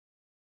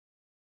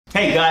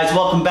Hey guys,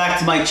 welcome back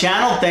to my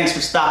channel. Thanks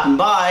for stopping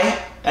by.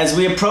 As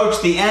we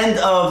approach the end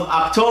of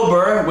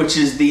October, which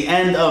is the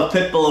end of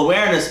Pit Bull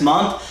Awareness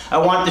Month, I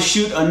wanted to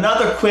shoot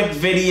another quick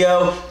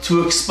video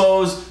to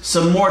expose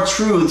some more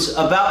truths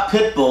about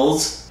pit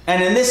bulls,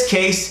 and in this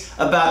case,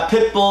 about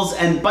pit bulls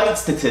and bite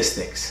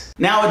statistics.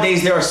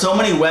 Nowadays, there are so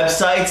many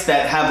websites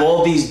that have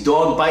all these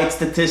dog bite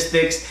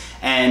statistics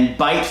and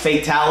bite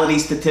fatality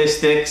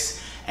statistics,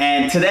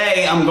 and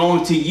today I'm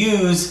going to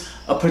use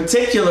a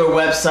particular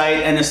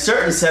website and a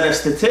certain set of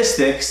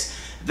statistics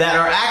that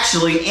are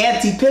actually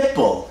anti-pit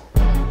bull.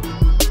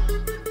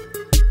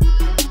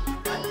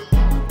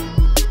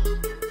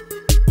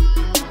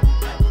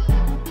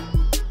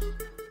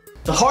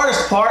 The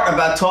hardest part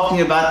about talking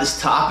about this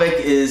topic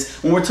is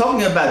when we're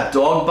talking about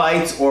dog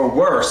bites or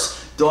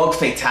worse, dog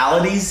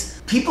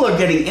fatalities, people are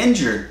getting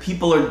injured,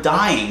 people are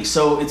dying.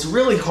 So it's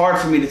really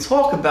hard for me to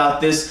talk about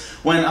this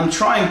when I'm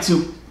trying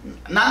to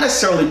not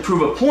necessarily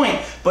prove a point,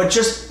 but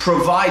just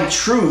provide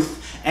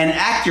truth and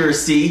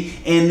accuracy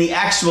in the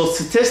actual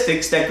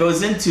statistics that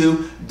goes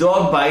into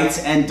dog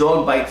bites and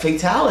dog bite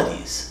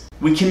fatalities.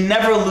 We can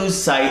never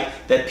lose sight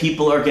that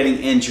people are getting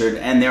injured,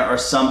 and there are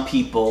some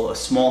people, a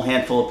small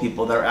handful of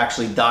people, that are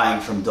actually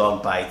dying from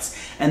dog bites.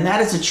 And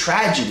that is a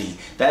tragedy.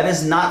 That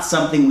is not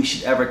something we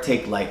should ever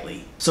take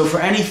lightly. So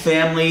for any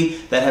family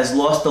that has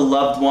lost a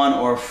loved one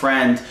or a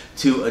friend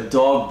to a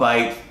dog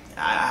bite,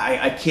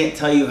 I can't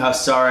tell you how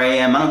sorry I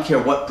am. I don't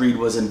care what breed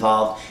was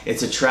involved.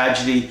 It's a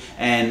tragedy,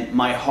 and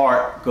my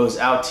heart goes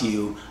out to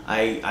you.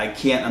 I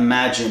can't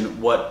imagine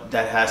what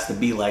that has to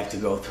be like to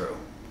go through.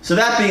 So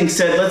that being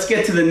said, let's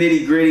get to the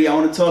nitty-gritty. I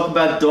want to talk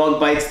about dog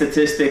bite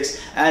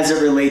statistics as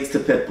it relates to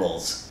pit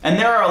bulls. And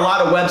there are a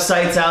lot of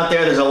websites out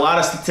there. There's a lot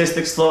of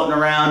statistics floating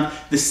around.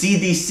 The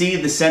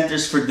CDC, the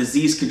Centers for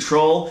Disease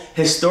Control,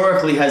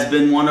 historically has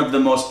been one of the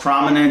most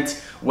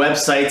prominent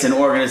websites and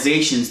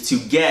organizations to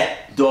get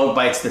dog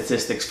bite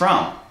statistics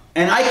from.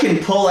 And I can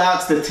pull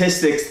out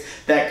statistics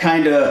that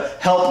kind of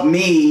help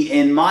me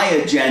in my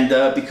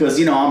agenda because,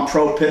 you know, I'm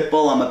pro pit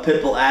bull, I'm a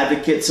pit bull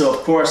advocate, so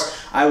of course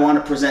I want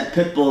to present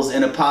pit bulls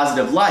in a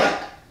positive light.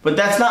 But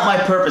that's not my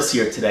purpose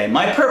here today.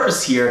 My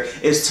purpose here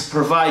is to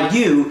provide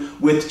you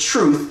with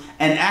truth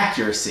and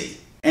accuracy.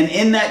 And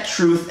in that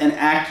truth and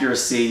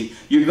accuracy,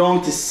 you're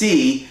going to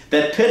see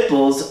that pit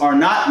bulls are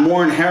not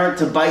more inherent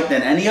to bite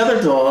than any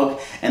other dog,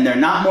 and they're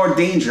not more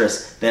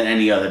dangerous than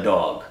any other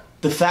dog.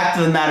 The fact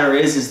of the matter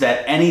is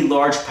that any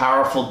large,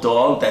 powerful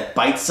dog that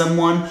bites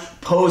someone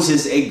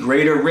poses a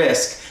greater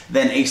risk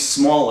than a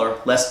smaller,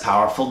 less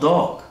powerful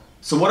dog.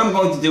 So what I'm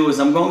going to do is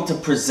I'm going to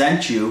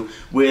present you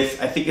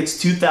with, I think it's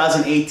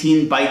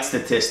 2018 bite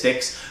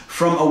statistics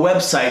from a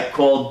website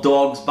called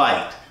Dogs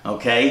Bite,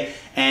 okay?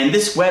 And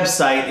this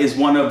website is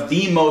one of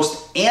the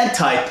most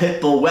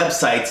anti-pit bull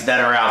websites that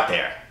are out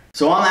there.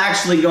 So I'm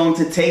actually going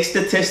to take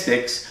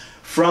statistics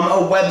from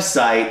a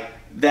website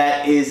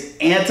that is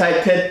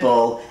anti-pit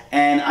bull,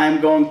 and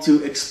I'm going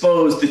to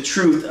expose the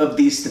truth of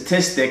these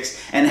statistics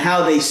and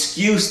how they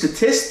skew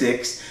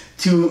statistics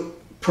to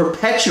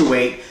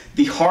perpetuate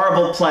the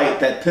horrible plight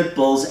that pit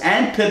bulls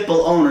and pit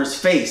bull owners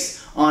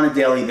face on a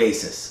daily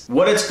basis.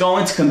 What it's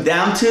going to come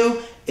down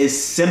to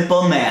is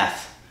simple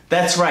math.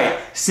 That's right,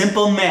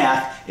 simple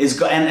math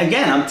is, and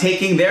again, I'm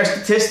taking their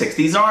statistics.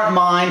 These aren't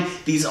mine.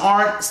 These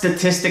aren't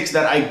statistics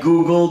that I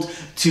Googled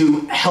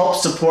to help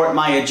support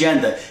my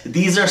agenda.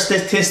 These are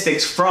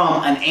statistics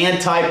from an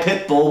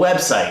anti-pit bull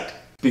website.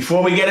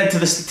 Before we get into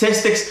the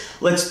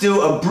statistics, let's do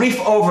a brief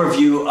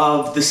overview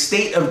of the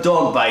state of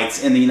dog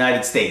bites in the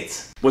United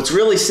States. What's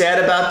really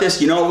sad about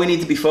this, you know what we need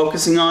to be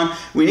focusing on?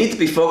 We need to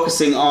be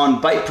focusing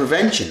on bite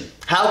prevention.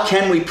 How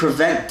can we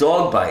prevent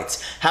dog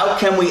bites? How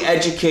can we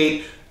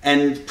educate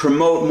and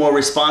promote more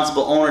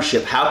responsible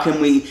ownership? How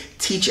can we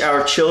teach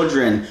our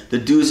children the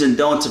do's and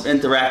don'ts of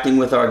interacting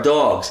with our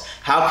dogs?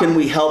 How can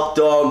we help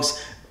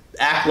dogs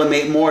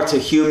acclimate more to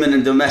human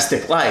and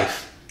domestic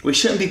life? We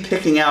shouldn't be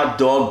picking out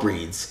dog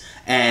breeds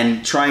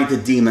and trying to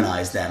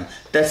demonize them.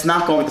 That's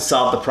not going to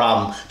solve the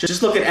problem.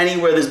 Just look at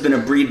anywhere there's been a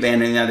breed ban in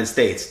the United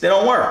States. They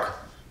don't work.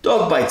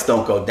 Dog bites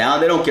don't go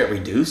down. They don't get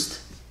reduced.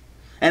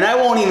 And I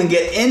won't even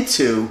get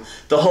into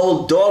the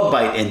whole dog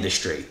bite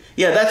industry.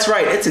 Yeah, that's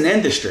right. It's an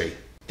industry.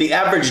 The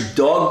average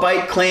dog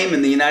bite claim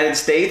in the United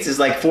States is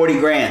like 40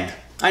 grand.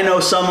 I know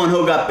someone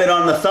who got bit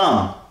on the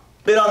thumb.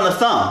 Bit on the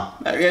thumb.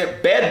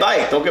 Bad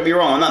bite, don't get me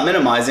wrong. I'm not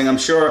minimizing. I'm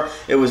sure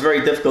it was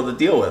very difficult to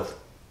deal with.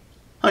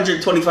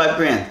 125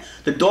 grand.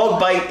 The dog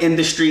bite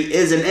industry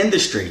is an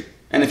industry.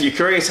 And if you're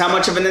curious how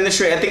much of an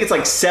industry, I think it's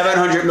like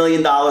 $700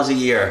 million a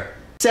year.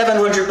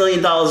 $700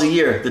 million a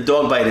year, the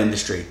dog bite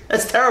industry.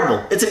 That's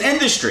terrible. It's an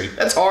industry.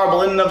 That's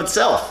horrible in and of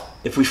itself.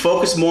 If we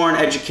focus more on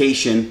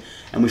education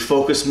and we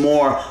focus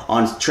more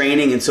on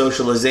training and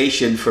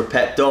socialization for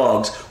pet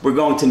dogs, we're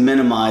going to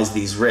minimize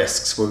these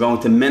risks. We're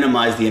going to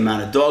minimize the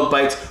amount of dog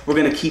bites. We're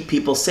going to keep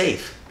people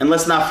safe. And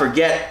let's not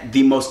forget,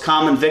 the most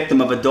common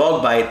victim of a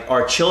dog bite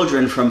are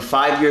children from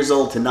 5 years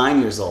old to 9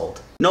 years old.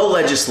 No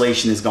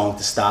legislation is going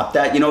to stop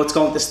that. You know what's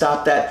going to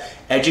stop that?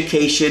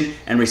 Education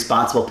and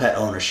responsible pet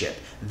ownership.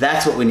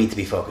 That's what we need to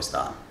be focused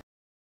on.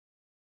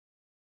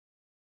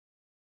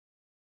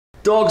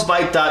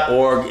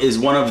 Dogsbite.org is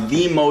one of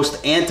the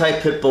most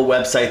anti-pit bull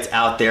websites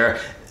out there.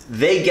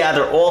 They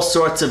gather all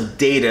sorts of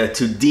data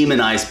to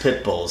demonize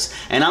pit bulls.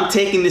 And I'm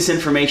taking this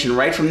information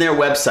right from their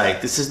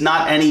website. This is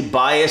not any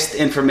biased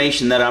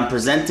information that I'm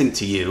presenting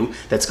to you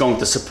that's going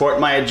to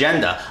support my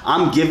agenda.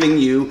 I'm giving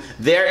you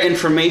their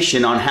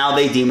information on how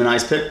they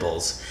demonize pit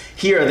bulls.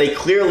 Here they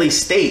clearly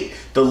state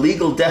the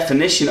legal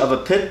definition of a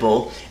pit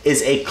bull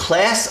is a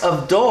class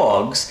of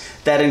dogs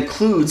that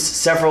includes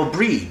several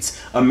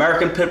breeds: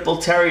 American Pit Bull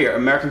Terrier,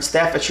 American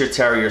Staffordshire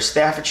Terrier,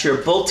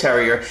 Staffordshire Bull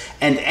Terrier,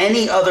 and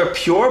any other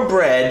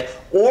purebred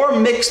or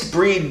mixed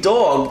breed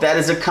dog that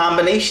is a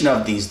combination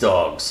of these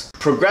dogs.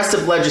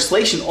 Progressive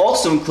legislation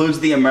also includes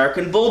the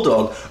American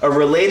Bulldog, a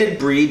related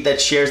breed that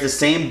shares the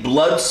same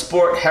blood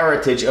sport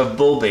heritage of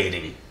bull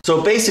baiting.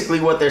 So basically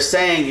what they're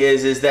saying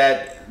is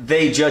that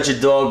they judge a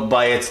dog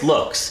by its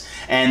looks,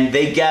 and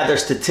they gather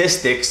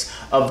statistics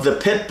of the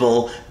pit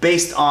bull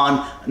based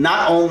on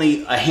not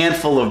only a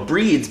handful of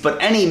breeds,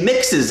 but any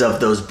mixes of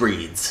those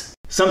breeds.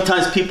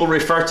 Sometimes people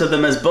refer to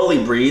them as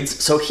bully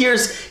breeds. So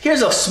here's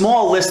a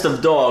small list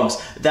of dogs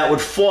that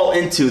would fall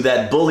into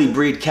that bully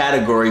breed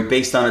category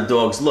based on a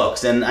dog's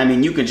looks. And I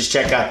mean, you can just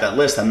check out that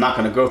list. I'm not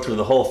going to go through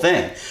the whole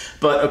thing.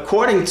 But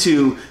according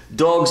to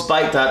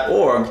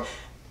dogsbite.org,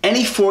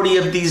 any 40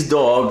 of these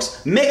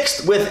dogs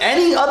mixed with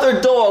any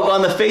other dog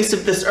on the face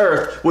of this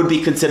earth would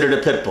be considered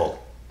a pit bull.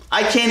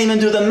 I can't even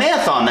do the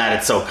math on that,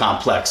 it's so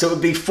complex. It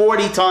would be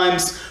 40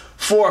 times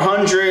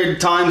 400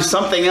 times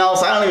something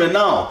else, I don't even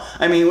know.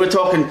 I mean, we're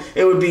talking,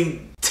 it would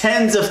be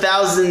tens of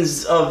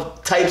thousands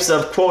of types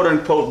of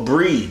quote-unquote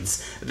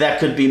breeds that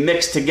could be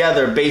mixed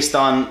together based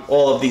on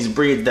all of these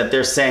breeds that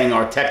they're saying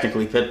are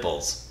technically pit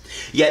bulls.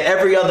 Yet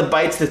every other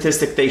bite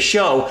statistic they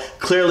show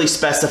clearly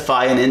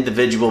specify an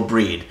individual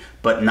breed,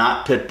 but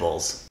not pit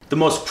bulls. The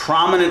most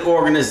prominent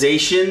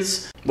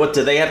organizations, what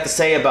do they have to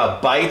say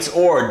about bites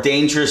or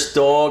dangerous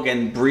dog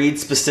and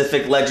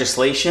breed-specific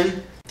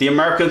legislation? The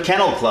American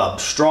Kennel Club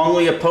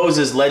strongly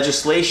opposes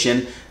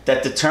legislation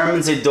that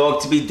determines a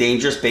dog to be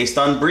dangerous based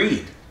on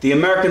breed. The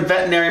American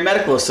Veterinary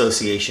Medical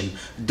Association,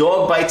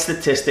 dog bite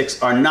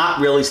statistics are not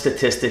really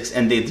statistics,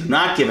 and they do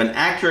not give an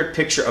accurate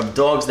picture of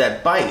dogs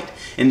that bite.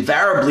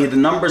 Invariably, the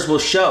numbers will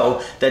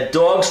show that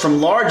dogs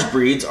from large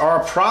breeds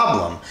are a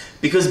problem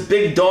because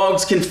big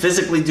dogs can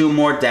physically do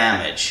more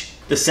damage.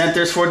 The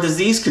Centers for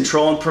Disease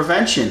Control and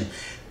Prevention,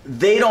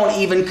 they don't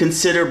even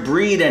consider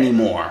breed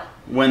anymore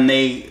when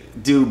they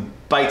do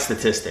bite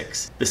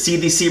statistics. The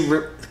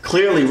CDC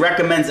clearly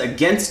recommends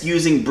against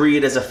using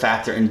breed as a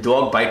factor in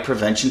dog bite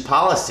prevention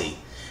policy.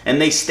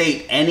 And they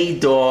state any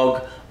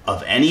dog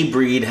of any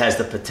breed has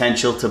the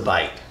potential to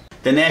bite.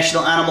 The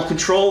National Animal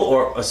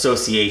Control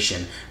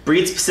Association,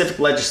 breed-specific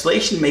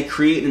legislation may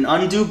create an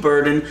undue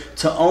burden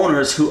to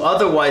owners who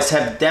otherwise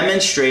have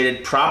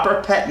demonstrated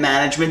proper pet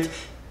management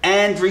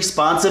and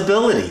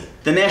responsibility.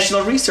 The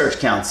National Research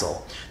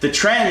Council, the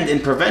trend in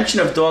prevention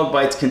of dog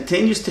bites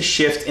continues to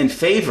shift in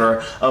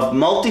favor of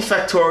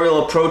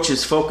multifactorial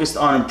approaches focused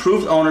on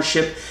improved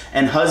ownership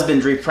and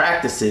husbandry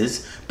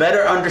practices,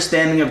 better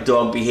understanding of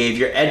dog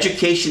behavior,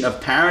 education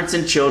of parents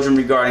and children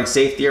regarding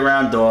safety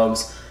around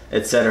dogs,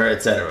 etc.,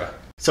 etc.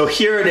 So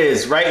here it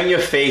is, right in your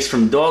face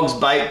from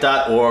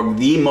dogsbite.org,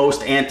 the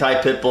most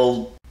anti-pit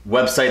bull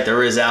website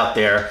there is out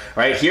there,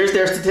 right? Here's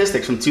their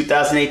statistics from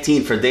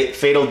 2018 for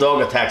fatal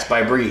dog attacks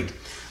by breed,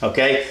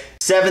 okay?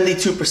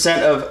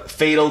 72% of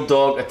fatal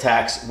dog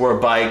attacks were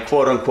by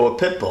quote-unquote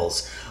pit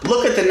bulls.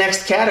 Look at the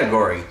next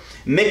category,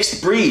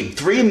 mixed breed.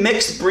 3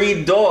 mixed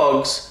breed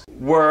dogs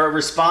were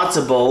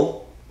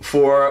responsible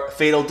for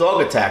fatal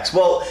dog attacks.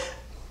 Well,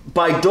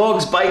 by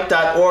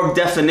dogsbite.org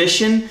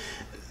definition,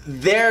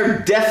 their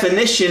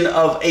definition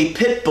of a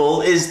pit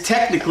bull is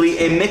technically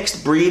a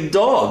mixed breed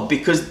dog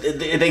because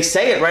they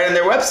say it right on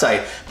their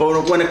website.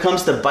 But when it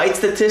comes to bite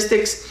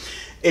statistics,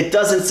 it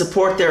doesn't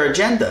support their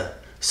agenda.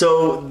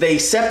 So they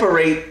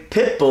separate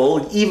pit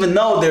bull even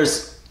though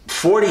there's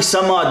 40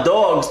 some odd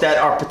dogs that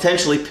are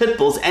potentially pit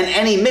bulls, and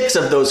any mix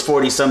of those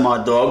 40 some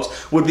odd dogs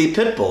would be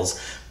pit bulls.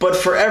 But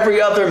for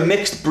every other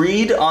mixed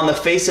breed on the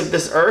face of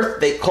this earth,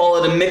 they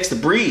call it a mixed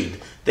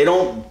breed. They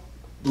don't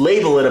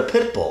label it a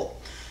pit bull.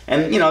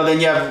 And, you know,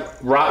 then you have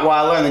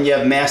Rottweiler, and then you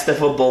have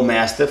Mastiff or Bull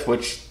Mastiff,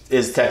 which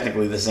is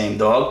technically the same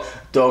dog,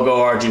 Dogo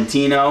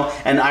Argentino.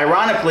 And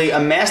ironically, a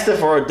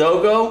Mastiff or a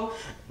Dogo,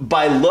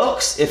 by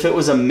looks, if it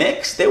was a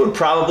mix, they would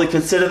probably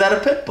consider that a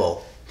pit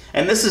bull.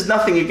 And this is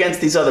nothing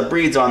against these other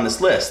breeds on this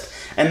list.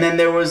 And then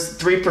there was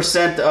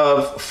 3%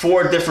 of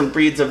 4 different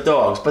breeds of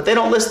dogs, but they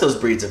don't list those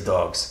breeds of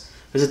dogs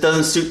because it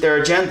doesn't suit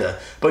their agenda.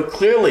 But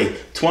clearly,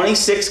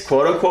 26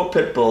 quote-unquote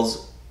pit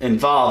bulls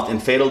involved in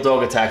fatal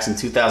dog attacks in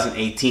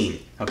 2018.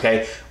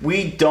 Okay,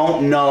 we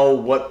don't know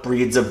what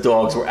breeds of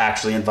dogs were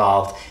actually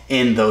involved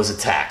in those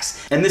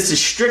attacks. And this is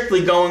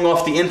strictly going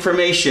off the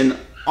information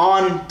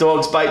on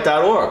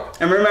dogsbite.org.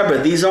 And remember,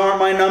 these aren't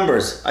my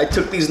numbers. I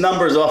took these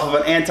numbers off of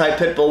an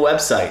anti-pit bull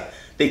website.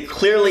 They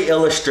clearly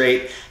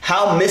illustrate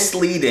how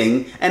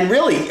misleading and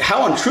really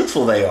how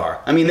untruthful they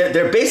are. I mean,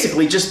 they're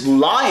basically just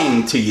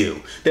lying to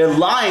you. They're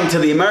lying to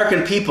the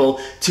American people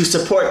to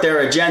support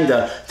their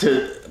agenda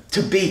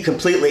to be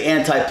completely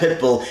anti-pit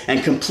bull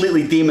and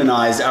completely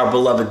demonize our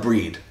beloved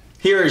breed.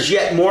 Here is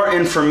yet more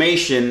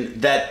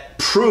information that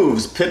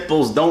proves pit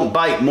bulls don't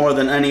bite more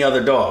than any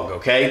other dog,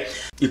 okay?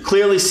 You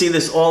clearly see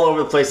this all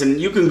over the place,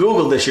 and you can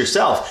Google this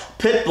yourself.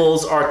 Pit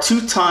bulls are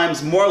 2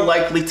 times more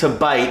likely to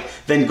bite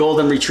than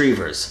golden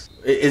retrievers.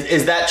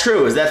 Is that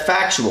true? Is that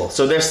factual?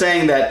 So they're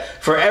saying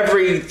that for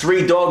every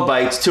 3 dog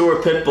bites, 2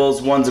 are pit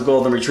bulls, 1's a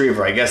golden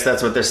retriever. I guess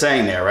that's what they're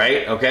saying there,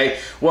 right? Okay,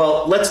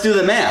 well, let's do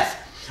the math.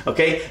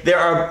 Okay, there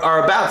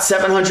are about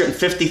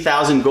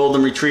 750,000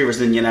 golden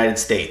retrievers in the United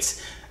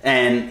States.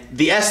 And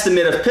the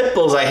estimate of pit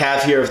bulls I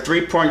have here of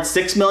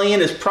 3.6 million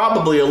is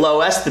probably a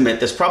low estimate.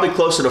 There's probably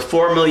closer to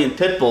 4 million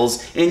pit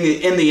bulls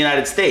in the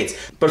United States.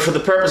 But for the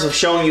purpose of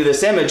showing you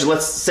this image,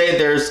 let's say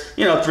there's,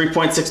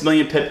 3.6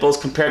 million pit bulls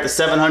compared to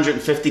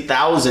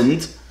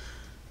 750,000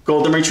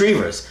 golden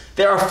retrievers.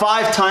 There are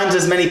 5 times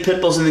as many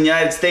pit bulls in the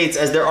United States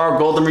as there are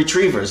golden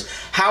retrievers.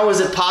 How is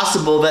it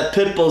possible that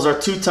pit bulls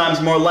are 2 times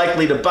more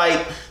likely to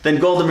bite than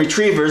golden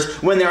retrievers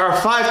when there are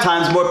 5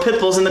 times more pit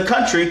bulls in the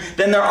country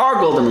than there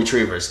are golden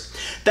retrievers?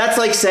 That's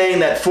like saying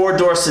that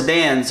 4-door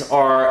sedans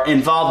are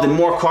involved in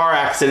more car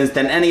accidents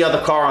than any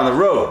other car on the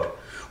road.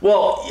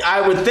 Well,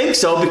 I would think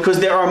so, because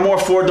there are more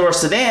 4-door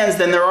sedans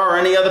than there are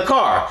any other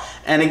car.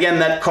 And again,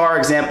 that car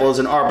example is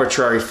an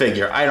arbitrary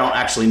figure. I don't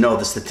actually know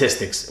the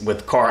statistics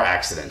with car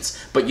accidents,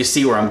 but you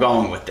see where I'm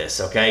going with this,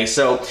 okay?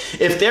 So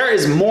if there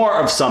is more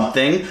of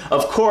something,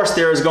 of course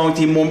there is going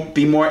to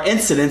be more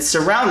incidents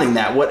surrounding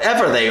that,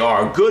 whatever they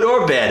are, good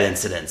or bad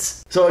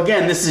incidents. So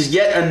again, this is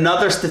yet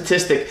another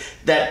statistic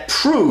that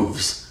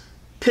proves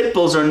pit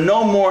bulls are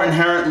no more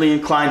inherently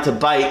inclined to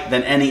bite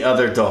than any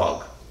other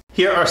dog.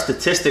 Here are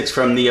statistics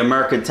from the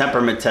American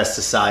Temperament Test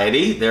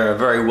Society. They're a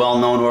very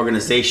well-known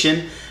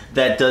organization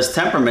that does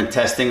temperament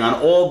testing on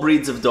all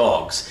breeds of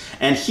dogs.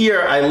 And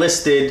here I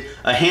listed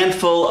a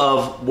handful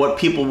of what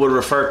people would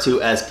refer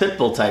to as pit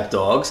bull type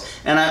dogs,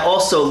 and I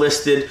also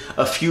listed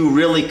a few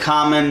really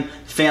common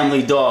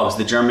family dogs: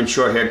 the German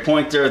short-haired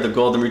pointer, the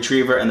golden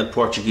retriever, and the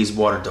Portuguese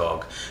water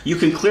dog. You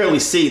can clearly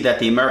see that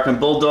the American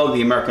bulldog,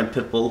 the American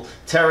pit bull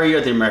terrier,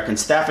 the American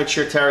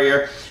Staffordshire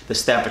terrier, the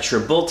Staffordshire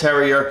bull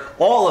terrier,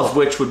 all of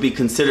which would be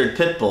considered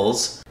pit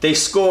bulls, they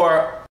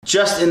score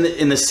just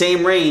in the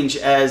same range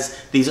as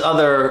these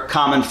other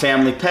common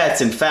family pets.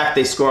 In fact,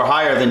 they score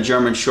higher than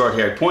German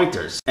short-haired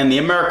pointers. And the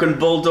American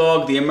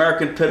bulldog, the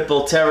American pit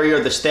bull terrier,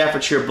 the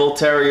Staffordshire bull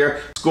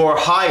terrier score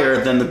higher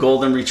than the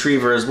golden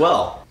retriever as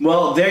well.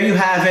 Well, there you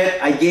have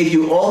it. I gave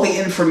you all the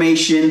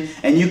information,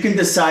 and you can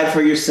decide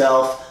for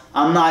yourself.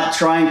 I'm not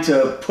trying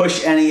to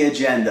push any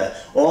agenda.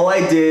 All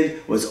I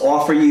did was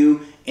offer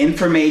you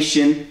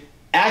information,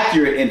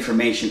 accurate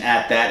information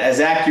at that, as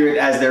accurate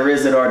as there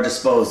is at our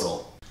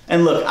disposal.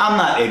 And look, I'm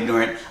not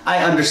ignorant.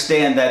 I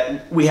understand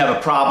that we have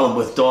a problem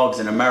with dogs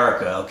in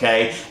America,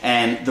 okay?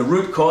 And the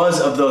root cause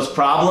of those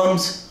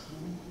problems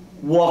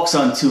walks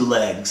on 2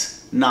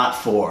 legs, not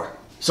 4.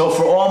 So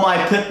for all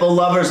my pit bull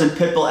lovers and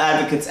pit bull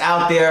advocates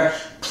out there,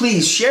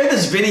 please share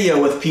this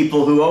video with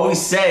people who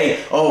always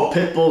say, oh,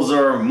 pit bulls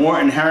are more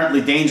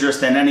inherently dangerous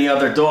than any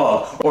other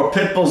dog, or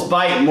pit bulls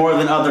bite more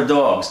than other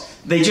dogs.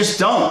 They just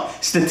don't.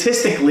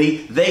 Statistically,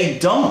 they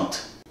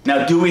don't.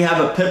 Now, do we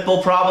have a pit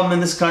bull problem in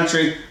this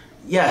country?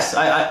 Yes,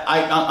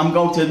 I'm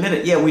going to admit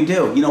it. Yeah, we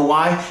do. You know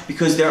why?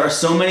 Because there are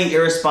so many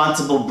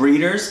irresponsible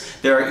breeders.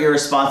 There are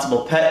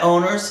irresponsible pet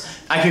owners.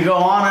 I could go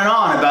on and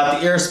on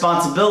about the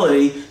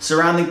irresponsibility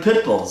surrounding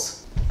pit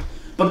bulls.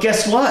 But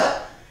guess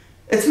what?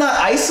 It's not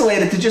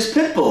isolated to just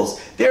pit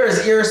bulls. There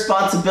is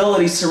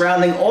irresponsibility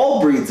surrounding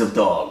all breeds of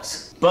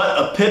dogs. But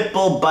a pit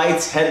bull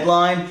bites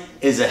headline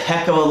is a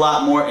heck of a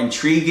lot more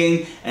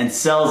intriguing and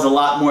sells a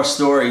lot more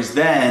stories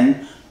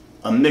than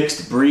a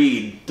mixed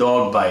breed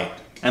dog bite.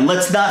 And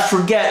let's not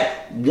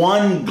forget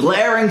one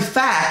glaring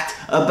fact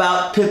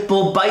about pit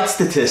bull bite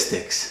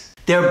statistics.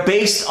 They're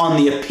based on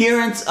the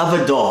appearance of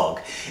a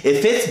dog.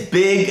 If it's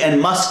big and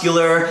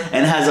muscular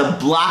and has a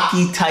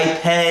blocky type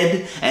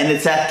head and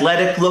it's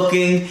athletic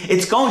looking,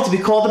 it's going to be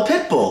called a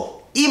pit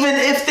bull, even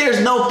if there's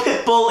no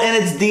pit bull in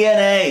its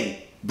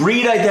DNA.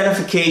 Breed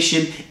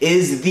identification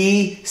is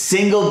the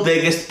single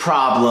biggest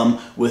problem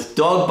with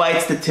dog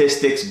bite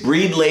statistics,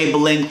 breed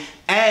labeling,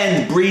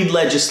 and breed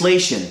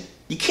legislation.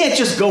 You can't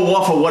just go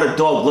off of what a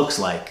dog looks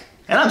like.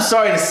 And I'm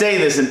sorry to say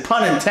this, and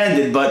pun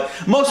intended, but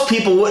most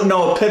people wouldn't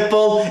know a pit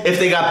bull if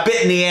they got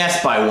bit in the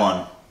ass by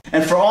one.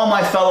 And for all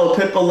my fellow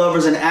pit bull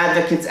lovers and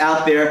advocates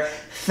out there,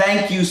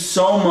 thank you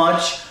so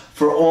much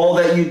for all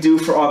that you do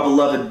for our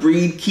beloved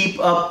breed. Keep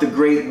up the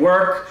great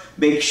work.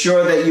 Make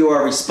sure that you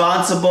are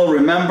responsible.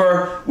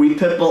 Remember, we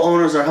pit bull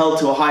owners are held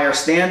to a higher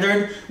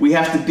standard. We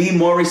have to be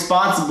more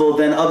responsible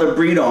than other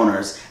breed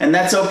owners, and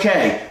that's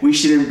okay. We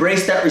should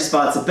embrace that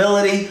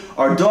responsibility.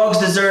 Our dogs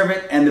deserve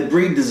it, and the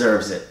breed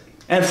deserves it.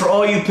 And for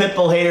all you pit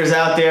bull haters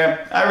out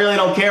there, I really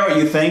don't care what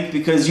you think,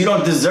 because you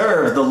don't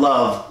deserve the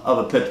love of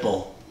a pit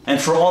bull. And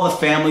for all the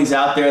families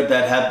out there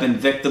that have been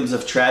victims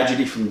of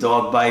tragedy from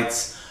dog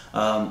bites,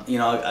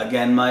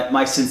 again,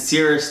 my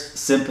sincerest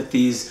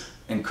sympathies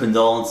and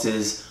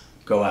condolences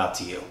go out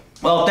to you.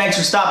 Well, thanks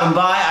for stopping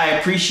by. I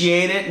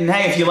appreciate it. And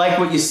hey, if you like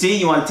what you see,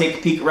 you want to take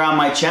a peek around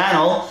my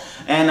channel,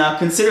 and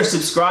consider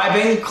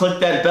subscribing. Click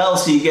that bell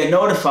so you get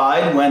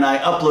notified when I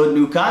upload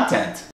new content.